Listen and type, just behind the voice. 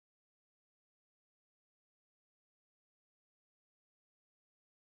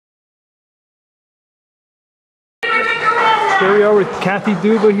There we are with Kathy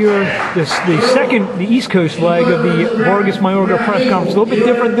Duva here, the East Coast leg of the Vargas Mayorga press conference. A little bit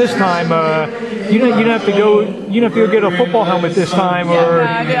different this time. You didn't have to go get a football helmet this time, or?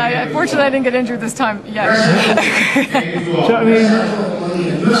 Unfortunately, I didn't get injured this time. Yes. So I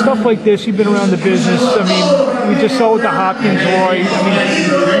mean, stuff like this. You've been around the business. I mean, we just saw with the Hopkins Roy. I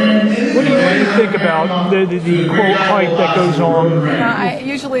mean, what do you think about the quote hype that goes on?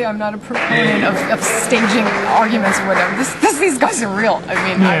 Usually, I'm not a proponent of staging arguments or whatever. These guys are real. I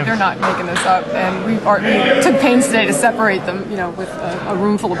mean, they're not making this up, and we took pains today to separate them, with a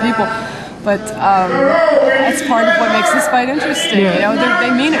room full of people. But that's part of what makes this fight interesting.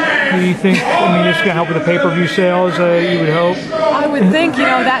 They mean it. Do you think? I mean, it's going to help with the pay-per-view sales. You would hope. I would think.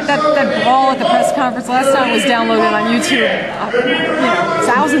 That brawl at the press conference last time was downloaded on YouTube.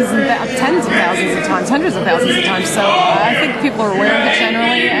 Thousands and tens of thousands of times, hundreds of thousands of times. So I think people are aware of it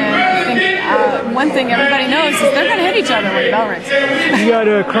generally, and I think one thing everybody knows is they're going to hit each other when the bell rings. You got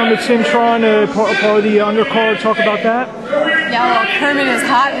Kermit Cintron, part of the undercard. Talk about that. Yeah, well, Kermit is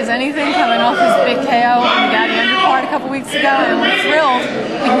hot as anything, coming off his big KO on the Gatti undercard a couple weeks ago, and we're thrilled.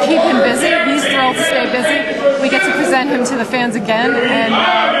 We can keep him busy. He's thrilled to stay busy. We get to present him to the fans again, and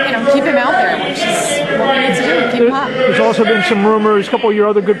keep him out there, which is what we need to do. Keep him hot. There's also been some rumors. A couple of your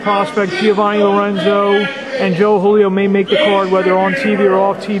other good prospects, Giovanni Lorenzo and Joe Julio, may make the card, whether on TV or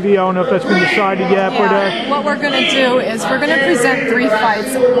off TV. I don't know if that's been decided yet. Yeah, but what we're going to do is we're going to present 3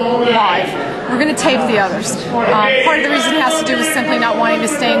 fights live. We're going to tape the others. Part of the reason it has to do with simply not wanting to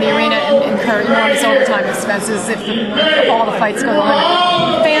stay in the arena and incur enormous overtime expenses if all the fights go to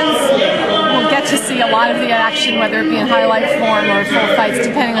limit. Fans will get to see a lot of the action, whether it be in highlight form or full fights,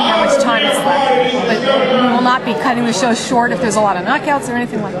 depending on how much time is left. But we will not be cutting the show short if there's a lot of knockouts or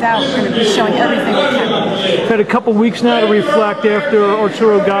anything like that. We're going to be showing everything we can. We've had a couple weeks now to reflect after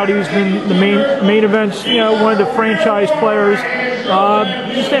Arturo Gatti, who's been the main events, one of the franchise players.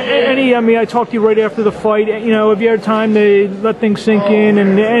 Just any, I talked to you right after the fight. Have you had time to let things sink in,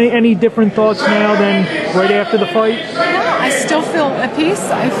 and any different thoughts now than right after the fight? I still feel at peace.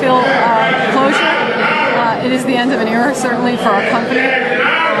 I feel closure. It is the end of an era, certainly for our company.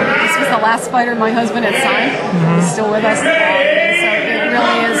 This was the last fighter my husband had signed. He's still with us. So it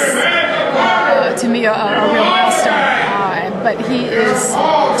really is, to me, a real milestone. But he is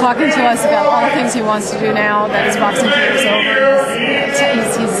talking to us about all the things he wants to do now that his boxing career is over.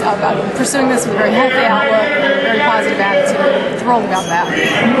 He's pursuing this with a very healthy outlook and a very positive attitude. Thrilled about that.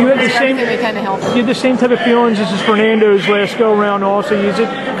 You had the same. We can to help him. You had the same type of feelings as Fernando's last go round. Also, is it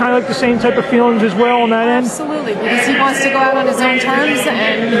kind of like the same type of feelings as well on that end? Absolutely, because he wants to go out on his own terms,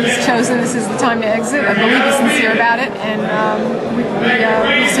 and he's chosen this is the time to exit. I believe he's sincere about it, and we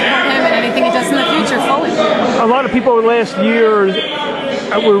support him and anything he does in the future fully. A lot of people last year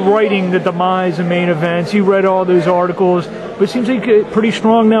were writing the demise of main events. You read all those articles, but it seems like pretty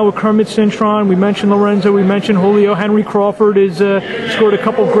strong now with Kermit Cintron. We mentioned Lorenzo, we mentioned Julio. Henry Crawford has scored a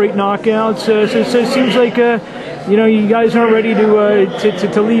couple great knockouts. So it seems like you guys aren't ready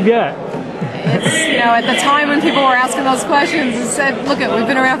to leave yet. At the time when people were asking those questions, it said, look, we've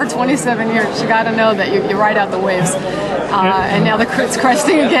been around for 27 years. You got to know that you ride out the waves. And now it's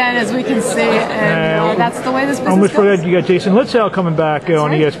cresting again, as we can see. And that's the way this business almost goes. forgot you got Jason Litzel coming back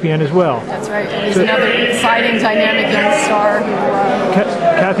on ESPN as well. That's right. And he's another exciting, dynamic young star.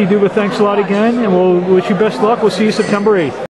 Kathy Duva, thanks a lot again, and we'll wish you best luck. We'll see you September 8th.